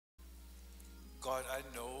God, I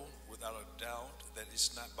know without a doubt that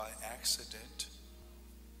it's not by accident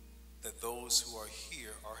that those who are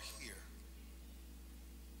here are here.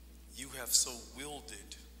 You have so willed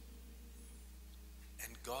it.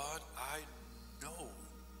 And God, I know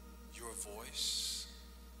your voice.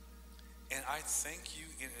 And I thank you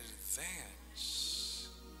in advance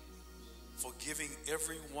for giving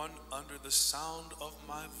everyone under the sound of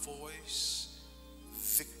my voice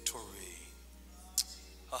victory.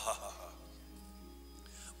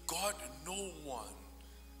 God, no one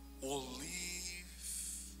will leave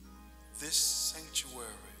this sanctuary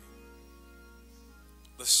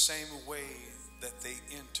the same way that they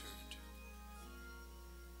entered.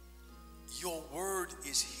 Your word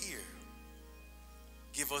is here.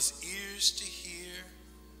 Give us ears to hear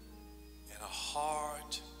and a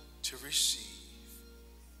heart to receive.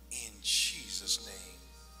 In Jesus'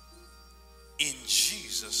 name. In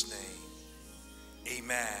Jesus' name.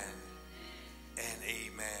 Amen and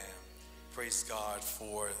amen. Praise God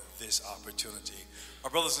for this opportunity. My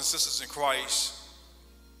brothers and sisters in Christ,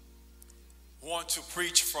 I want to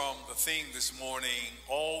preach from the theme this morning,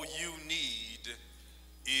 all you need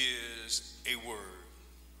is a word.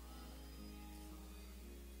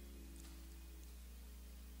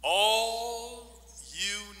 All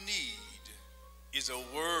you need is a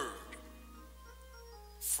word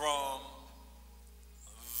from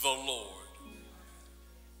the Lord.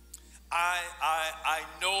 I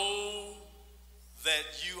know that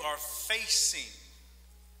you are facing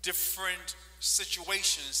different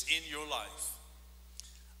situations in your life.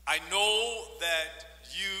 I know that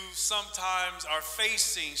you sometimes are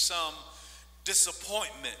facing some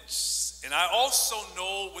disappointments. And I also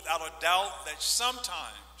know without a doubt that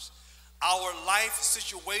sometimes our life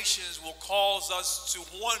situations will cause us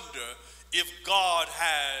to wonder if God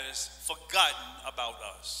has forgotten about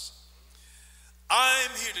us. I'm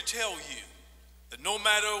here to tell you that no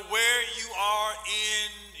matter where you are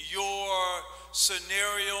in your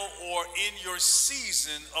scenario or in your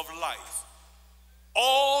season of life,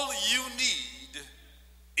 all you need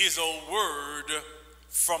is a word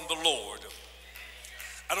from the Lord.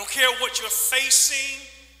 I don't care what you're facing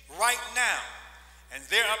right now. And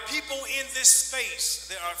there are people in this space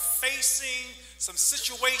that are facing some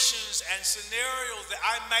situations and scenarios that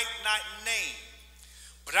I might not name.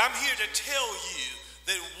 But I'm here to tell you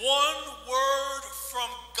that one word from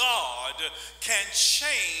God can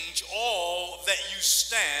change all that you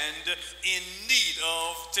stand in need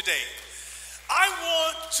of today. I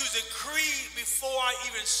want to decree before I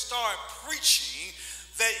even start preaching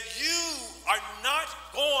that you are not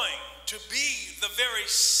going to be the very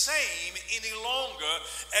same any longer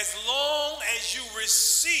as long as you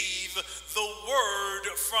receive the word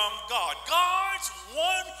from God. God's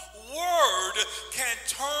one word can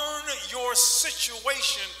turn your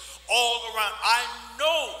situation all around. I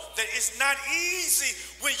know that it's not easy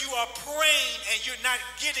when you are praying and you're not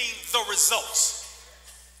getting the results.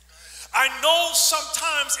 I know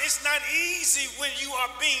sometimes it's not easy when you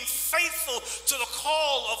are being faithful to the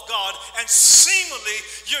call of God and seemingly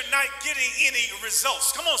you're not getting any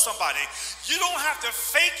results. Come on, somebody. You don't have to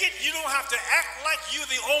fake it. You don't have to act like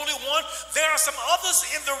you're the only one. There are some others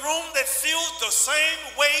in the room that feel the same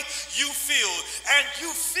way you feel. And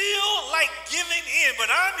you feel like giving in.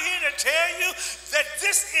 But I'm here to tell you that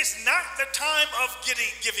this is not the time of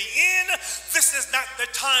giving in. This is not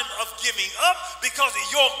the time of giving up, because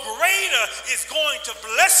your Greater is going to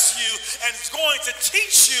bless you and is going to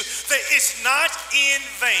teach you that it's not in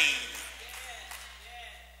vain.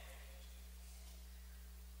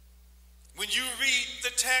 When you read the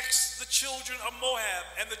text, the children of Moab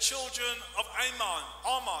and the children of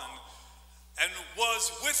Ammon, and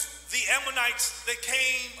was with the Ammonites that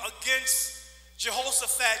came against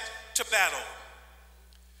Jehoshaphat to battle.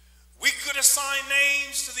 We could assign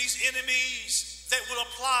names to these enemies that would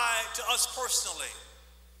apply to us personally.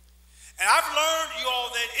 And I've learned, you all,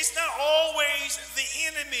 that it's not always the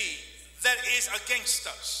enemy that is against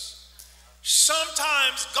us.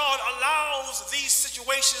 Sometimes God allows these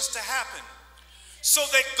situations to happen so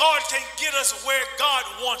that God can get us where God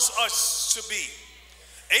wants us to be.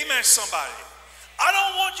 Amen, somebody. I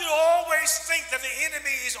don't want you to always think that the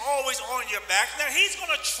enemy is always on your back. Now, he's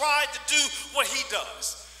going to try to do what he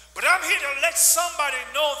does. But I'm here to let somebody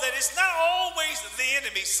know that it's not always the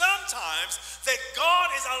enemy. Sometimes that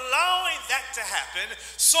God is allowing that to happen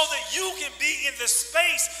so that you can be in the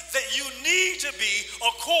space that you need to be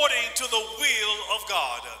according to the will of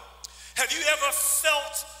God. Have you ever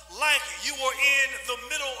felt like you were in the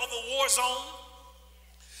middle of a war zone?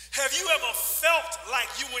 Have you ever felt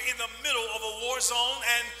like you were in the middle of a war zone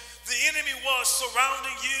and the enemy was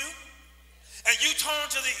surrounding you? And you turn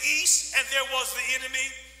to the east, and there was the enemy.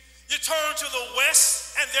 You turn to the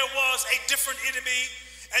west, and there was a different enemy.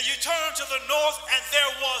 And you turn to the north, and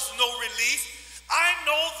there was no relief. I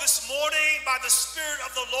know this morning by the Spirit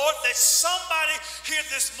of the Lord that somebody here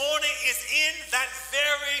this morning is in that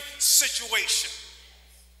very situation.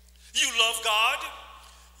 You love God.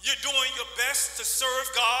 You're doing your best to serve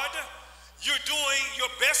God. You're doing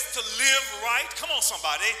your best to live right. Come on,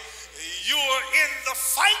 somebody. You're in the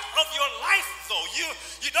fight of your life, though.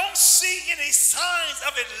 You don't see any signs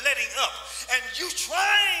of it letting up. And you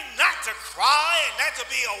trying not to cry and not to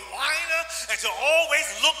be a whiner and to always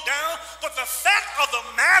look down. But the fact of the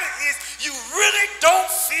matter is you really don't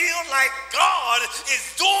feel like God is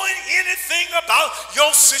doing anything about your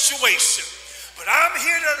situation. But I'm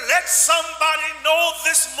here to let somebody know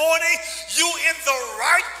this morning you in the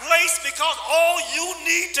right place, because all you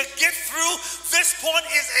need to get through this point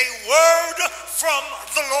is a word from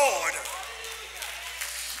the Lord.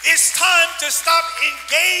 It's time to stop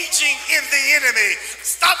engaging in the enemy.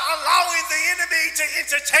 Stop allowing the enemy to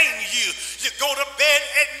entertain you. You go to bed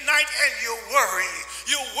at night and you're worrying.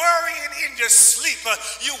 You're worrying in your sleep.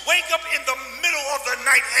 You wake up in the middle of the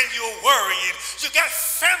night and you're worrying. You got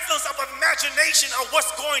phantoms of imagination of what's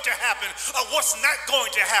going to happen or what's not going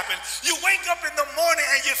to happen. You wake up in the morning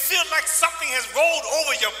and you feel like something has rolled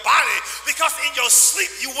over your body because in your sleep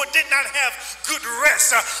you did not have good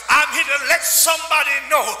rest. I'm here to let somebody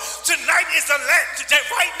know tonight is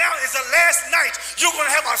right now is the last night you're going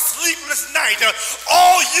to have a sleepless night.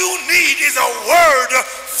 All you need is a word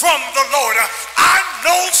from the Lord. I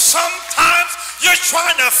know sometimes you're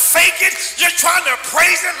trying to fake it. You're trying to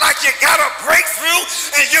praise it like you got a breakthrough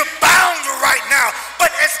and you're bound right now. But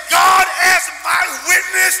as God as my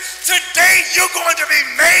witness, today you're going to be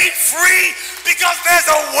made free because there's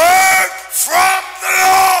a word from the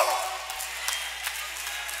Lord.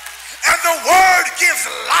 And the word gives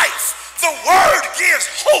life. The word gives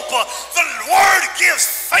hope. The word gives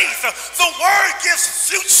faith. The word gives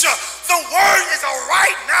future. The word is a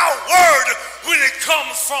right now word when it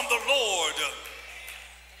comes from the Lord.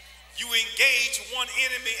 You engage one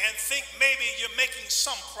enemy and think maybe you're making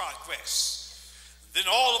some progress. Then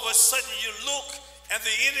all of a sudden you look and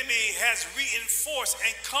the enemy has reinforced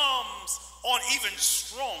and comes on even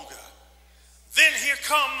stronger. Then here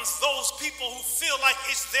comes those people who feel like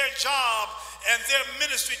it's their job and their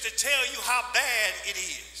ministry to tell you how bad it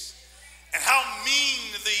is and how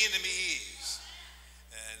mean the enemy is.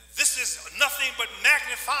 And this is nothing but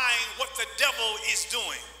magnifying what the devil is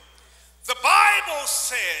doing. The Bible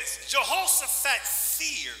says Jehoshaphat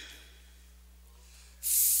feared.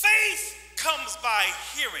 Faith comes by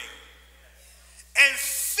hearing, and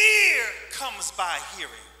fear comes by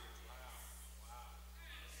hearing.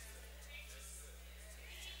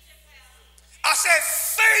 I said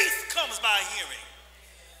faith comes by hearing,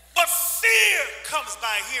 but fear comes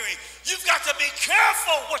by hearing. You've got to be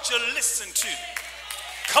careful what you listen to.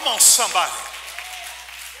 Come on, somebody.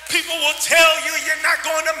 People will tell you you're not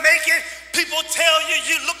going to make it. People tell you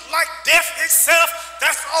you look like death itself.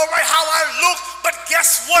 That's all right how I look, but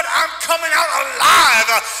guess what? I'm coming out alive,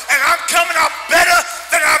 and I'm coming out better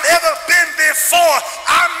than I've ever been before.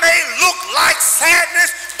 I may look like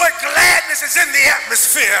sadness, but gladness is in the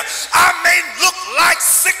atmosphere. I may look like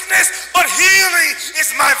sickness, but healing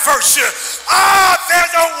is my virtue.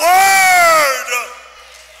 There's a word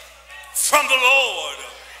from the Lord.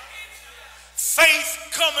 Faith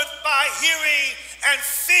cometh by hearing, and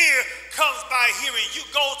fear comes by hearing. You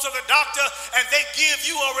go to the doctor and they give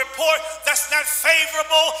you a report that's not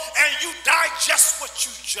favorable, and you digest what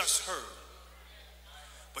you just heard.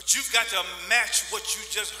 But you've got to match what you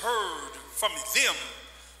just heard from them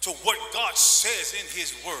to what God says in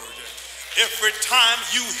his word. Every time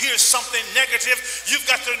you hear something negative, you've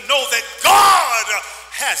got to know that God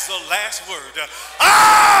has the last word.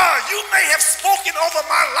 You may have spoken over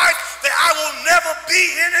my life that I will never be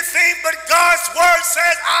anything, but God's word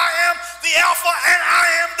says I am the Alpha and I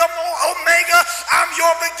am the Omega. I'm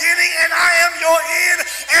your beginning and I am your end,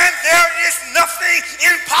 and there is nothing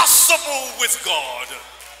impossible with God.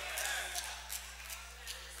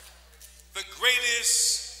 The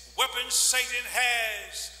greatest weapon Satan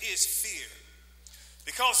has is fear,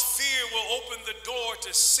 because fear will open the door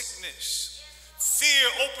to sickness.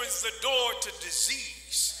 Fear opens the door to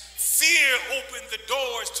disease. Fear opens the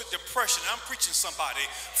doors to depression. I'm preaching somebody.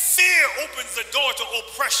 Fear opens the door to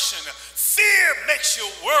oppression. Fear makes you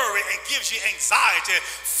worry and gives you anxiety.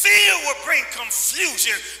 Fear will bring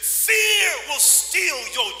confusion. Fear will steal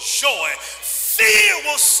your joy. Fear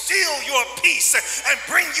will steal your peace and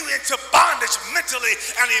bring you into bondage mentally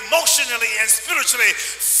and emotionally and spiritually.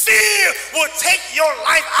 Fear will take your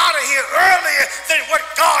life out of here earlier than what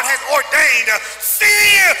God has ordained.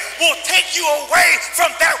 Fear will take you away from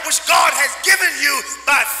that which God has given you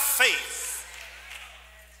by faith.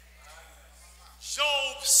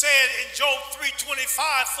 Job said in Job 3:25,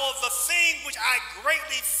 for the thing which I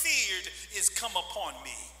greatly feared is come upon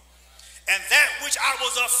me, and that which I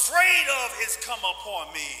was afraid of is come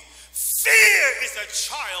upon me. Fear is a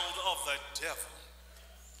child of the devil.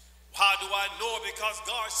 How do I know it? Because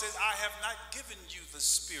God says, I have not given you the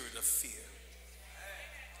spirit of fear.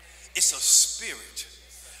 It's a spirit.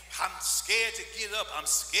 I'm scared to get up. I'm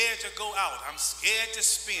scared to go out. I'm scared to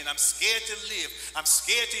spend. I'm scared to live. I'm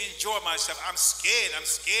scared to enjoy myself. I'm scared. I'm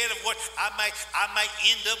scared of what I might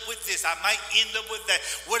end up with this. I might end up with that.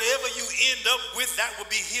 Whatever you end up with, that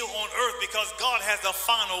will be here on earth because God has the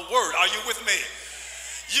final word. Are you with me?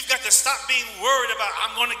 You've got to stop being worried about,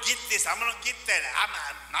 I'm going to get this, I'm going to get that.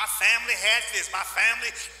 My family has this, my family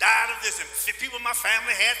died of this, and people in my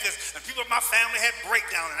family had this, and people in my family had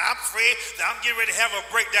breakdown, and I'm afraid that I'm getting ready to have a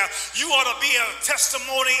breakdown. You ought to be a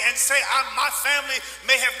testimony and say, my family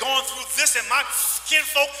may have gone through this, and my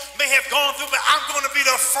kinfolk may have gone through, but I'm going to be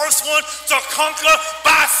the first one to conquer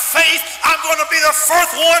by faith. I'm going to be the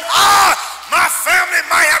first one. My family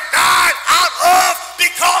might have died out of,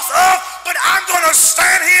 because of, but I'm going to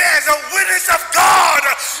stand here as a witness of God,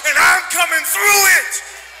 and I'm coming through it.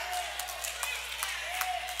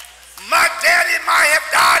 My daddy might have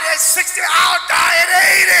died at 60, I'll die at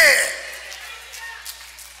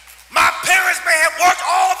 80. My parents may have worked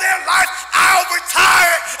all their life, I'll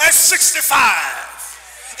retire at 65.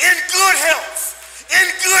 In good health, in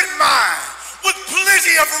good mind, with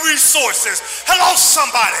plenty of resources. Hello,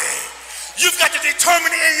 somebody. You've got to determine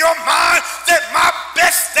in your mind that my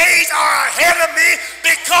best days are ahead of me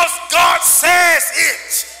because God says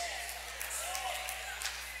it.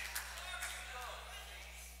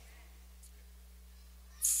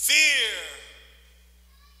 Fear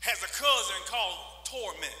has a cousin called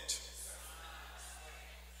torment.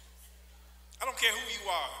 I don't care who you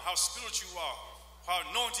are, how spiritual you are, how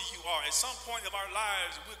anointed you are. At some point of our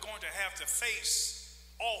lives, we're going to have to face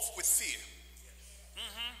off with fear.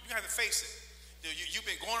 You have to face it. You've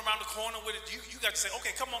been going around the corner with it. You got to say,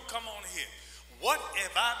 okay, come on here. What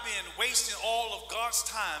have I been wasting all of God's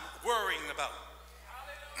time worrying about?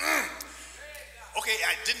 Okay,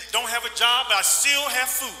 I don't have a job, but I still have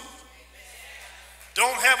food.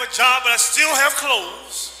 Don't have a job, but I still have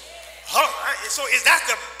clothes. So is that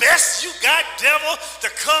the best you got, devil,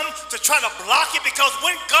 to come to try to block it? Because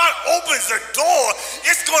when God opens the door,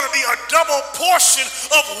 it's going to be a double portion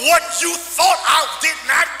of what you thought I did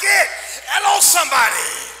not get. Hello,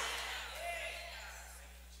 somebody.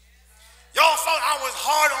 Y'all thought I was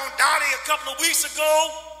hard on Dottie a couple of weeks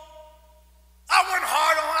ago. I wasn't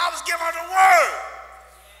hard on her. I was giving her the word.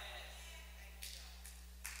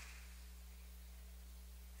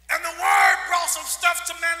 And the word brought some stuff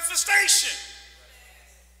to manifestation.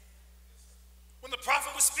 When the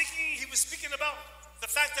prophet was speaking, he was speaking about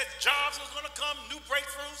the fact that jobs are going to come, new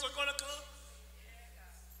breakthroughs are going to come.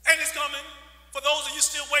 And it's coming. For those of you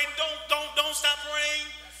still waiting, don't stop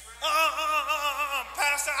praying.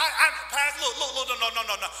 Pastor, Pastor, look, no.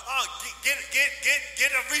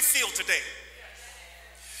 Get a refill today.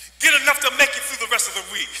 Get enough to make it through the rest of the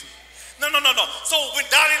week. No. So when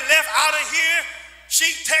Dottie left out of here, she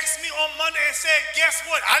texted me on Monday and said, guess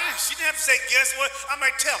what? She didn't have to say, guess what? I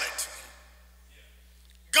might tell it.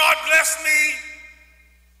 God blessed me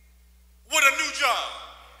with a new job.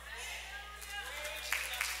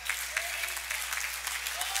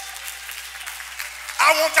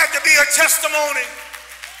 I want that to be a testimony.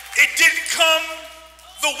 It didn't come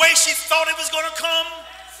the way she thought it was going to come.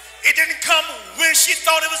 It didn't come when she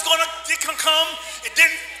thought it was going to come. It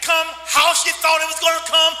didn't come how she thought it was going to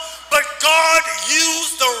come. But God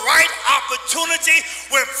used the right opportunity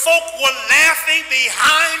when folk were laughing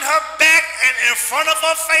behind her back and in front of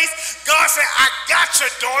her face. God said, I got your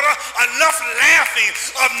daughter. Enough laughing,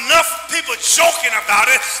 enough people joking about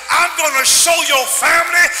it. I'm going to show your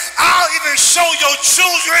family. I'll even show your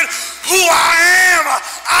children who I am.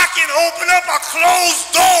 I can open up a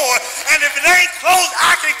closed door, and if it ain't closed,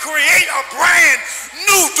 I can create a brand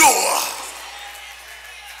new door.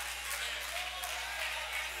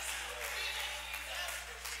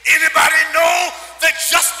 Anybody know that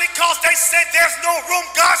just because they said there's no room,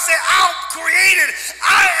 God said, I'll create it.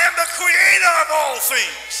 I am the creator of all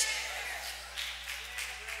things.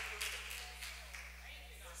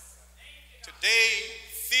 Today,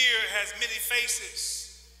 fear has many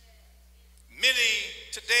faces. Many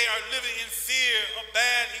today are living in fear of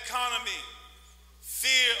bad economy,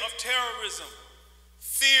 fear of terrorism,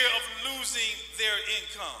 fear of losing their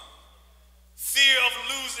income, fear of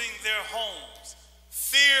losing their homes,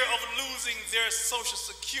 fear of losing their Social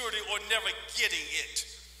Security or never getting it,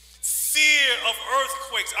 fear of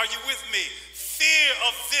earthquakes. Are you with me? Fear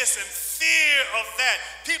of this and fear of that.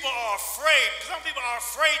 People are afraid. Some people are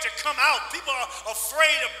afraid to come out. People are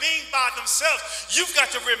afraid of being by themselves. You've got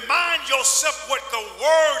to remind yourself what the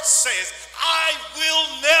word says. I will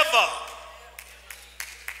never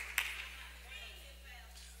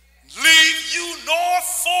leave you nor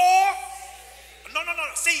for. No.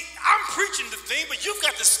 See, I'm preaching the thing, but you've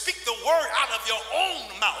got to speak the word out of your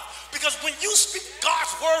own mouth. Because when you speak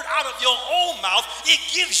God's word out of your own mouth, it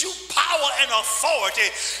gives you power and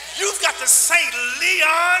authority. You've got to say,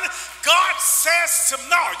 Leon, God says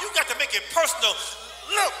tomorrow. You've got to make it personal.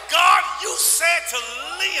 Look, God, you said to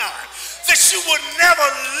Leon that you would never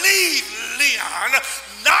leave Leon,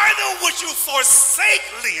 neither would you forsake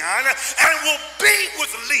Leon, and will be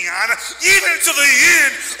with Leon even to the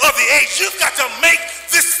end of the age. You've got to make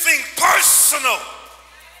this thing personal.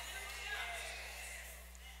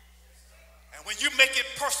 And when you make it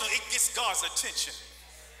personal, it gets God's attention.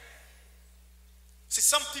 See,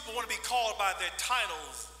 some people want to be called by their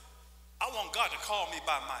titles. I want God to call me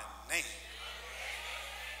by my name.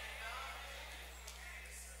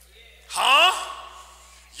 Huh?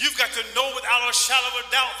 You've got to know without a shadow of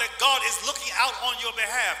a doubt that God is looking out on your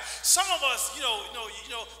behalf. Some of us,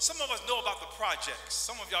 some of us know about the projects.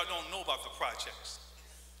 Some of y'all don't know about the projects.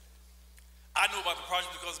 I know about the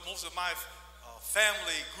projects because most of my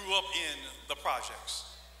family grew up in the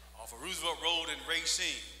projects off of Roosevelt Road in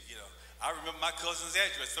Racine. I remember my cousin's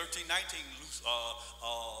address, 1319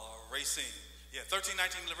 Racine. Yeah,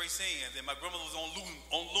 1319 Racine, and then my grandmother was on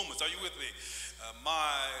Loomis. Are you with me?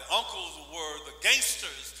 My uncles were the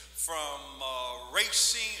gangsters from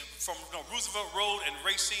Roosevelt Road and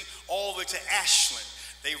Racine all the way to Ashland.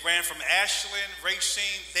 They ran from Ashland,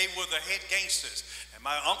 Racine. They were the head gangsters. And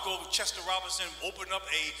my uncle Chester Robinson opened up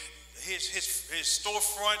his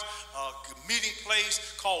storefront meeting place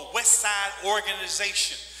called Westside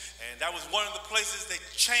Organization. And that was one of the places that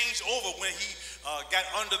changed over when he got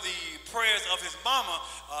under the prayers of his mama.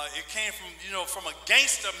 It came from a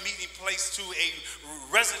gangster meeting place to a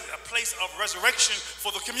place of resurrection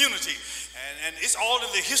for the community. And it's all in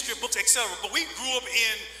the history books, etc. But we grew up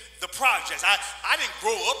in the projects. I didn't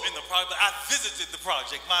grow up in the project, but I visited the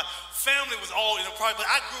project. My family was all in the project, but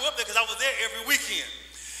I grew up there because I was there every weekend.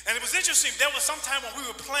 And it was interesting. There was some time when we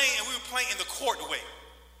were playing in the courtway.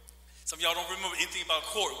 Some of y'all don't remember anything about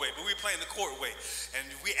courtway, but we were playing the courtway. And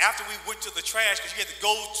after we went to the trash, because you had to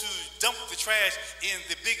go to dump the trash in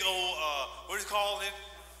the big old, what do you call it?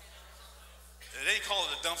 They didn't call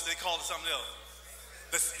it a dumpster, they called it something else.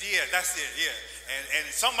 That's it, yeah. And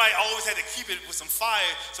somebody always had to keep it with some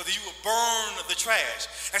fire so that you would burn the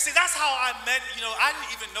trash. And see, that's how I met, I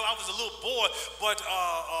didn't even know I was a little boy, but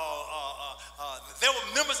there were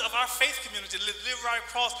members of our faith community that lived right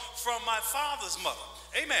across from my father's mother.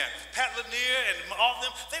 Amen. Pat Lanier and all of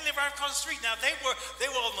them, they lived right across the street. Now, they were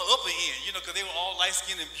on the upper end, because they were all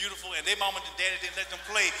light-skinned and beautiful, and their mama and daddy didn't let them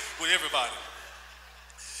play with everybody.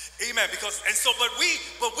 Amen. But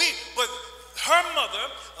her mother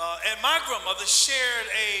and my grandmother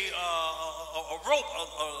shared a rope,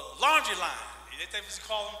 a laundry line. They think what you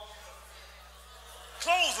call them?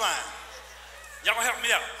 Clothesline. Y'all gonna help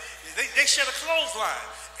me out? They shared a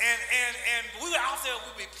clothesline. And we were out there,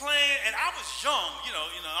 we'd be playing, and I was young,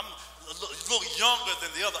 I'm a little younger than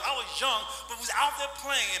the other. I was young, but we was out there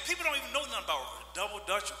playing, and people don't even know nothing about double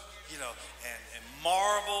dutch, and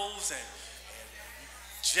marbles, and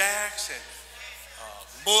jacks, and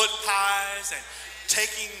mud pies, and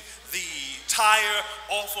taking the tire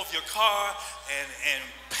off of your car and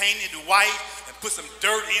paint it white and put some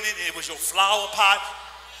dirt in it, and it was your flower pot.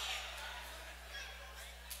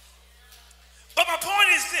 But my point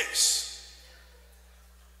is this.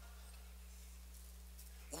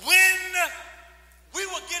 When we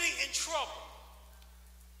were getting in trouble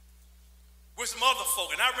with some other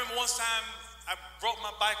folk, and I remember one time I brought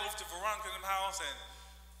my bike over to Veronica's house, and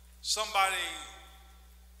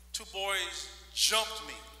two boys jumped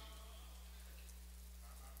me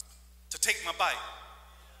to take my bike.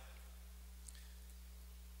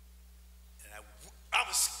 And I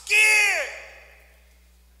was scared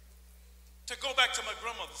to go back to my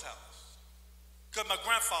grandmother's house because my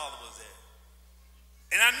grandfather was there.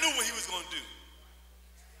 And I knew what he was going to do.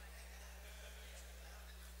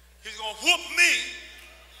 He was going to whoop me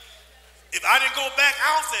if I didn't go back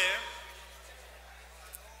out there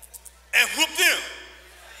and whoop them.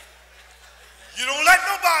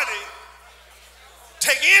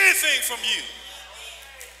 take anything from you.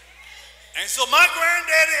 And so my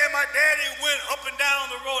granddaddy and my daddy went up and down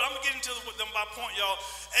the road. I'm going to get into my point, y'all.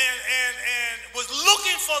 And was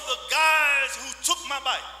looking for the guys who took my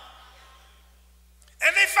bike.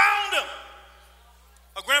 And they found him.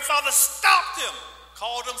 My grandfather stopped him,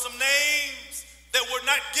 called him some names that were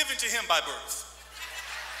not given to him by birth.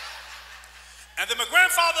 And then my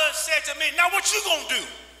grandfather said to me, now what you gonna do?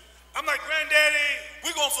 I'm like, granddaddy,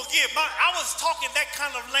 we're gonna forgive. I was talking that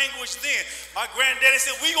kind of language then. My granddaddy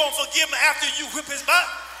said, we gonna forgive him after you whip his butt.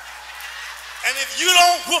 And if you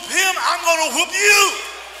don't whoop him, I'm gonna whoop you.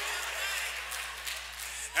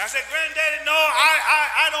 And I said, granddaddy, no,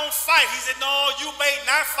 I don't fight. He said, no, you may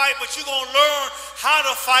not fight, but you're going to learn how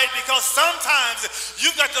to fight, because sometimes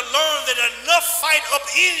you've got to learn that enough fight up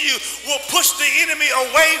in you will push the enemy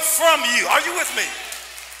away from you. Are you with me?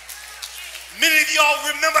 Many of y'all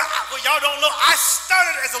remember, well, y'all don't know, I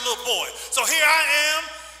started as a little boy. So here I am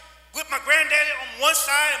with my granddaddy on one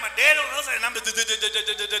side and my dad on the other side, and I'm are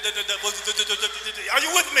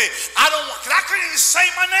you with me? Because I couldn't even say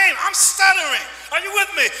my name. I'm stuttering. Are you with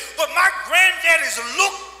me? But my granddaddy's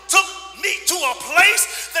look took me to a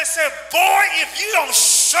place that said, boy, if you don't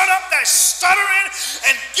shut up that stuttering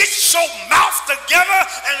and get your mouth together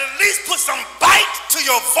and at least put some bite to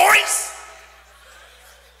your voice.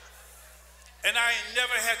 And I ain't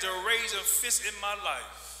never had to raise a fist in my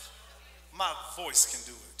life. My voice can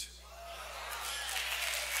do it.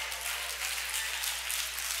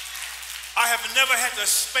 I have never had to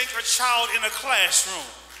spank a child in a classroom.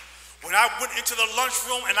 When I went into the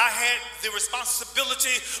lunchroom and I had the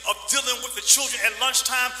responsibility of dealing with the children at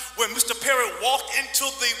lunchtime, when Mr. Perry walked into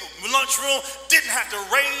the lunchroom, didn't have to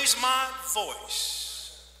raise my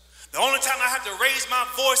voice. The only time I had to raise my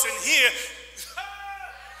voice in here,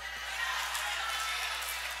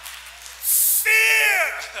 fear.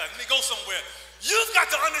 Let me go somewhere. You've got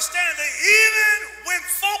to understand that even when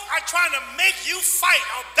folk are trying to make you fight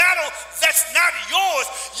a battle that's not yours,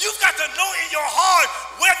 you've got to know in your heart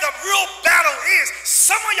where the real battle is.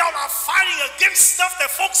 Some of y'all are fighting against stuff that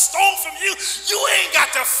folks stole from you. You ain't got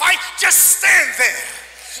to fight. Just stand there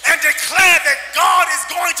and declare that God is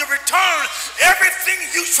going to return everything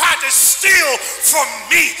you tried to steal from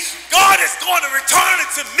me. God is going to return it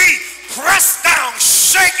to me, pressed down,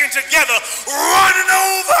 shaken together, running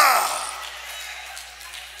over.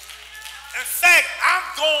 In fact, I'm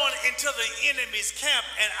going into the enemy's camp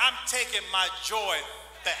and I'm taking my joy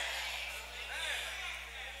back.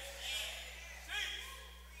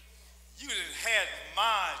 You done had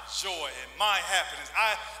my joy and my happiness.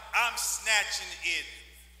 I'm snatching it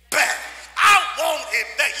back. I want it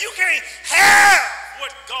back. You can't have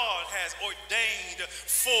what God has ordained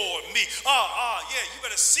for me. Yeah, you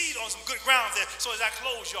better seed on some good ground there. So as I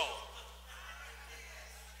close, y'all,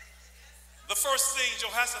 the first thing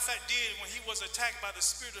Jehoshaphat did when he was attacked by the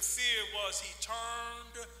spirit of fear was he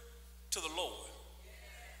turned to the Lord.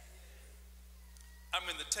 I'm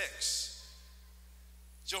in the text.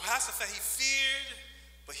 Jehoshaphat, he feared,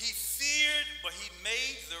 but he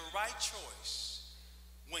made the right choice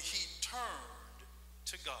when he turned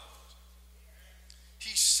to God.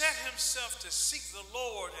 He set himself to seek the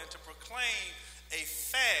Lord and to proclaim a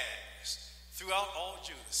fast throughout all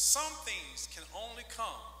Judah. Some things can only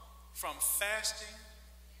come from fasting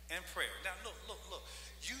and prayer. Now look.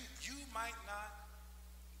 You might not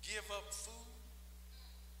give up food,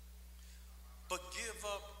 but give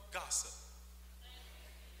up gossip.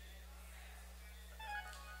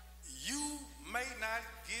 You may not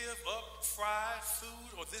give up fried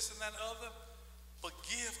food or this and that other, but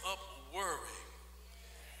give up worry.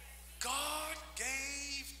 God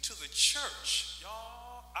gave to the church.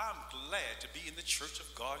 Y'all, I'm glad to be in the church of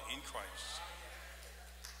God in Christ.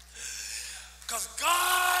 Because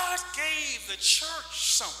God gave the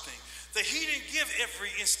church something that he didn't give every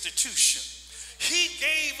institution. He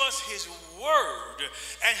gave us his word,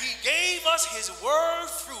 and he gave us his word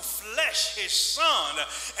through flesh, his son,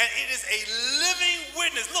 and it is a living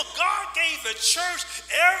witness. Look, God gave the church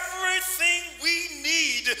everything we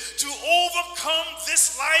need to overcome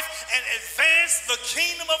this life and advance the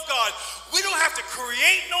kingdom of God. We don't have to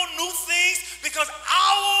create no new things, because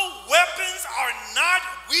our weapons are not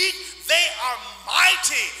weak, they are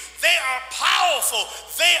mighty. They are powerful.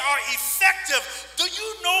 They are effective. Do you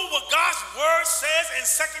know what God's word says in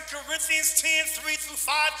 2 Corinthians 10, 3 through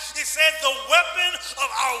 5? It says the weapon of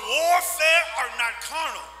our warfare are not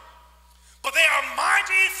carnal, but they are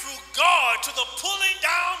mighty through God to the pulling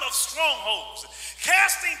down of strongholds,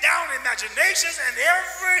 casting down imaginations and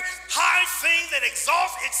every high thing that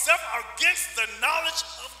exalts itself against the knowledge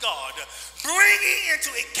of God, bringing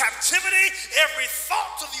into captivity every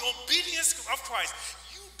thought to the obedience of Christ.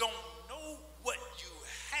 You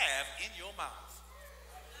in your mouth.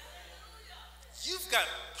 You've got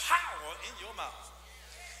power in your mouth.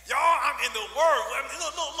 Y'all, I'm in the word. I mean,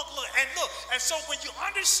 look. And so when you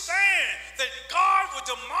understand that God will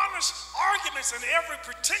demolish arguments and every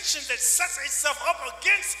pretension that sets itself up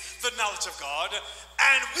against the knowledge of God,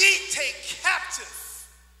 and we take captive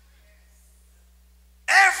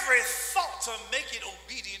every thought to make it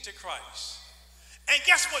obedient to Christ. And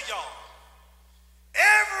guess what, y'all?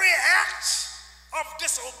 Every act of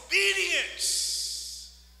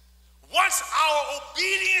disobedience, once our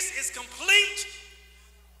obedience is complete,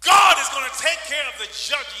 God is going to take care of the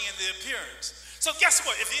judging and the appearance. So guess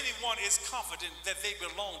what? If anyone is confident that they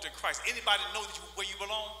belong to Christ, anybody know where you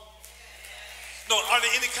belong? No, are there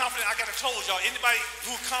any confident? I got to told y'all, anybody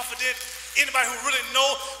who confident, anybody who really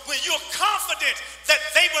know, when you're confident that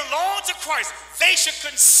they belong to Christ, they should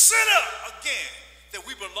consider again that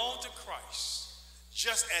we belong to Christ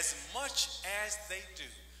just as much as they do.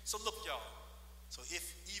 So look, y'all, so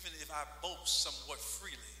even if I boast somewhat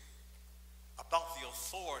freely about the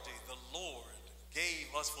authority the Lord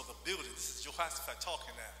gave us for the building, this is Jehoshaphat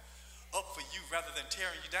talking now, up for you rather than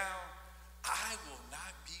tearing you down, I will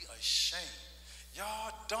not be ashamed.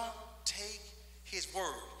 Y'all don't take his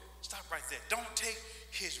word. Stop right there. Don't take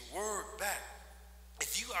his word back.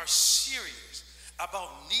 If you are serious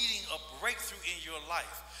about needing a breakthrough in your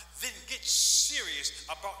life, then get serious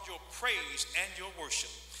about your praise and your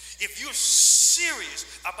worship. If you're serious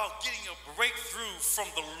about getting a breakthrough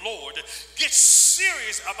from the Lord, get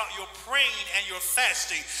serious about your praying and your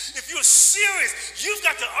fasting. If you're serious, you've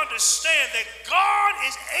got to understand that God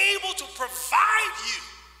is able to provide you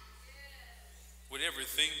with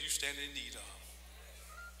everything you stand in need of.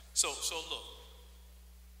 So look,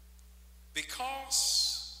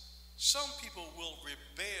 because some people will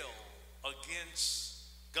rebel against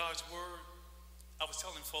God's word, I was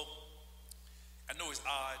telling folk, I know it's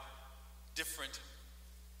odd, different,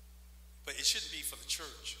 but it shouldn't be for the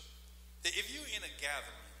church. That if you're in a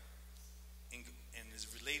gathering and is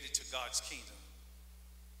related to God's kingdom,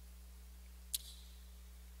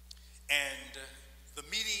 and the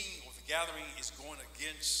meeting or the gathering is going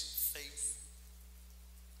against faith,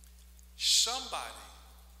 somebody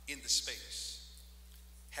in the space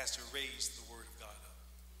has to raise the word of God up.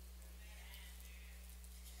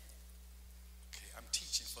 Okay, I'm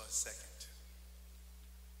teaching for a second.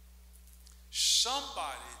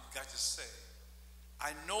 Somebody got to say,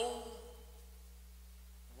 I know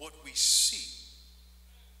what we see,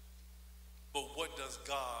 but what does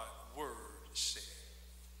God's word say?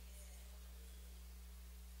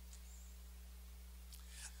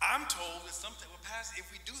 I'm told that something, well, Pastor,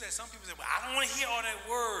 if we do that, some people say, well, I don't want to hear all that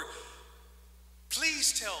word.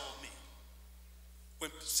 Please tell me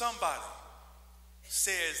when somebody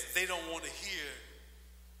says they don't want to hear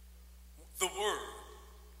the word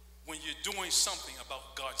when you're doing something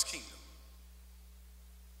about God's kingdom.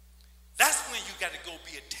 That's when you got to go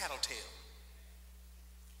be a tattletale.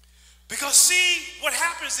 Because see, what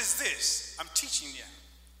happens is this, I'm teaching you.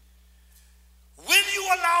 When you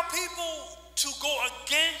allow people to go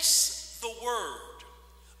against the word,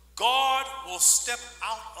 God will step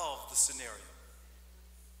out of the scenario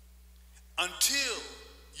until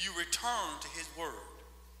you return to his word.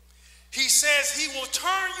 He says he will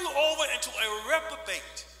turn you over into a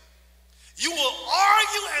reprobate. You will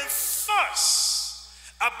argue and fuss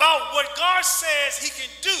about what God says he can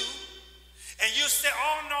do, and you'll say,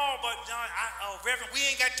 oh no, but Reverend, we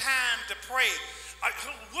ain't got time to pray.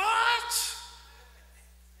 What?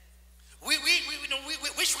 We're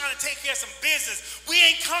trying to take care of some business. We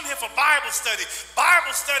ain't come here for Bible study.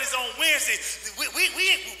 Bible studies on Wednesday.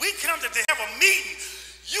 We come to have a meeting.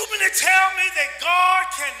 You mean to tell me that God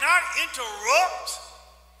cannot interrupt?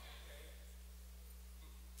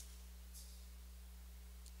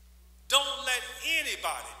 Don't let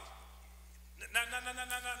anybody. Now,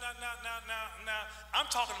 I'm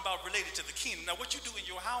talking about related to the kingdom. Now, what you do in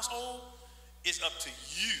your household is up to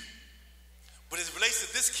you. But as it relates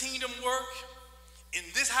to this kingdom work, in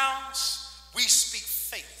this house, we speak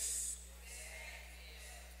faith.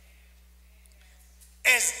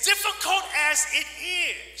 As difficult as it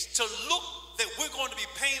is to look that we're going to be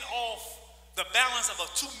paying off the balance of a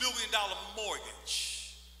 $2 million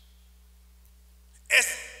mortgage, as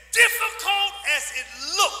difficult as it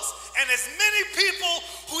looks, and as many people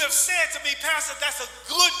who have said to me, Pastor, that's a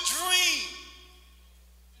good dream,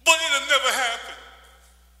 but it'll never happen.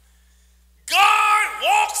 God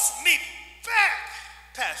walks me back,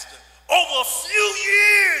 Pastor, over a few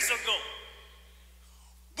years ago,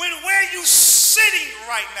 when where you sitting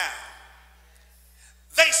right now,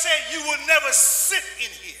 they said you will never sit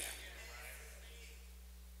in here.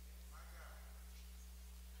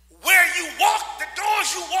 Where you walked, the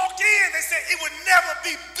doors you walked in, they said it would never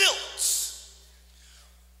be built.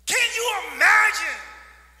 Can you imagine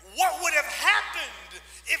what would have happened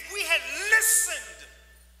if we had listened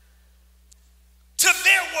to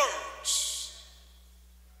their words?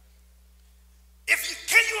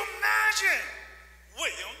 Can you imagine,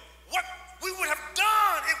 William, what we would have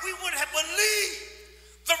done if we would have believed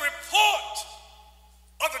the report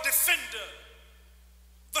of the Defender,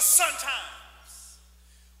 the Sun-Times?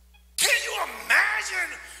 Can you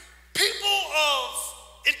imagine people of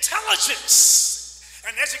intelligence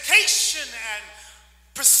and education and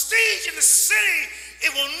prestige in the city?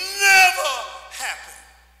 It will never happen.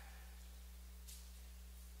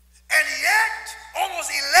 And yet, almost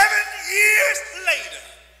 11 years later,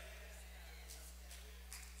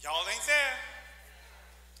 y'all ain't there.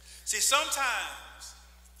 See, sometimes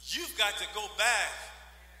you've got to go back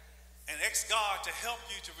and ask God to help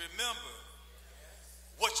you to remember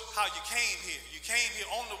how you came here. You came here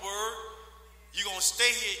on the word. You're going to stay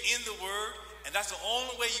here in the word. And that's the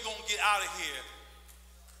only way you're going to get out of here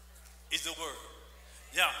is the word.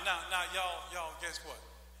 Now, y'all, guess what?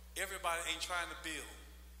 Everybody ain't trying to build.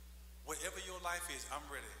 Wherever your life is, I'm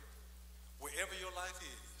ready. Wherever your life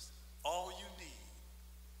is, all you need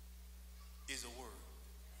is a word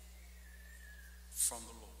from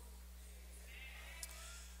the Lord.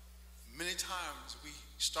 Many times we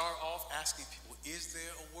start off asking people, is there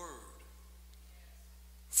a word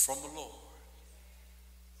from the Lord?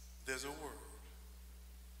 There's a word.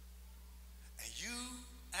 And you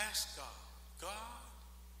ask God, God,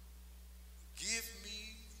 give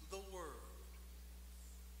me the word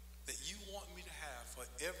that you want me to have for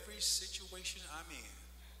every situation I'm in.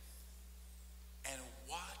 And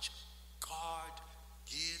watch God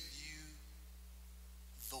give you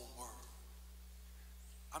the word.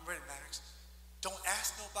 I'm ready, Max. Don't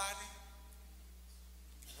ask nobody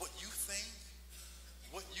what you think,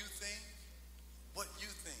 what you think, what you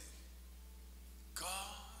think.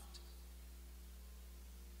 God,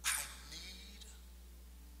 I need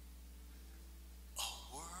a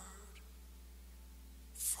word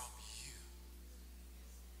from you.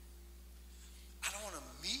 I don't want to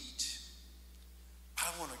meet. I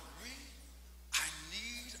don't want to agree. I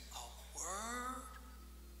need a word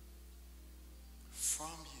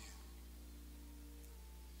from you.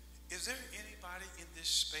 Is there anybody in this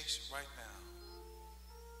space right now?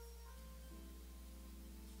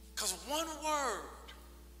 Because one word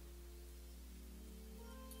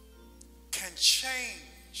can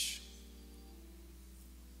change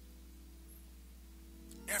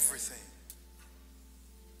everything.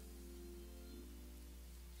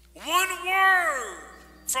 One word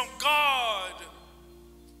from God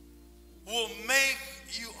will make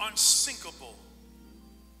you unsinkable.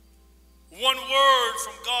 One word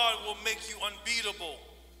from God will make you unbeatable.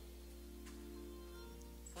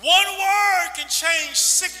 One word can change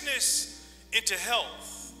sickness into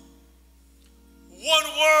health. One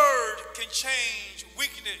word can change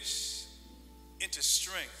weakness into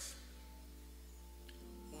strength.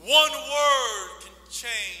 One word can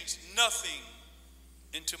change nothing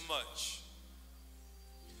into much.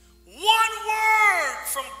 One word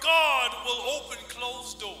from God will open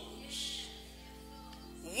closed doors.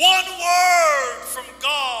 One word from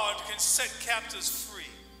God can set captives free.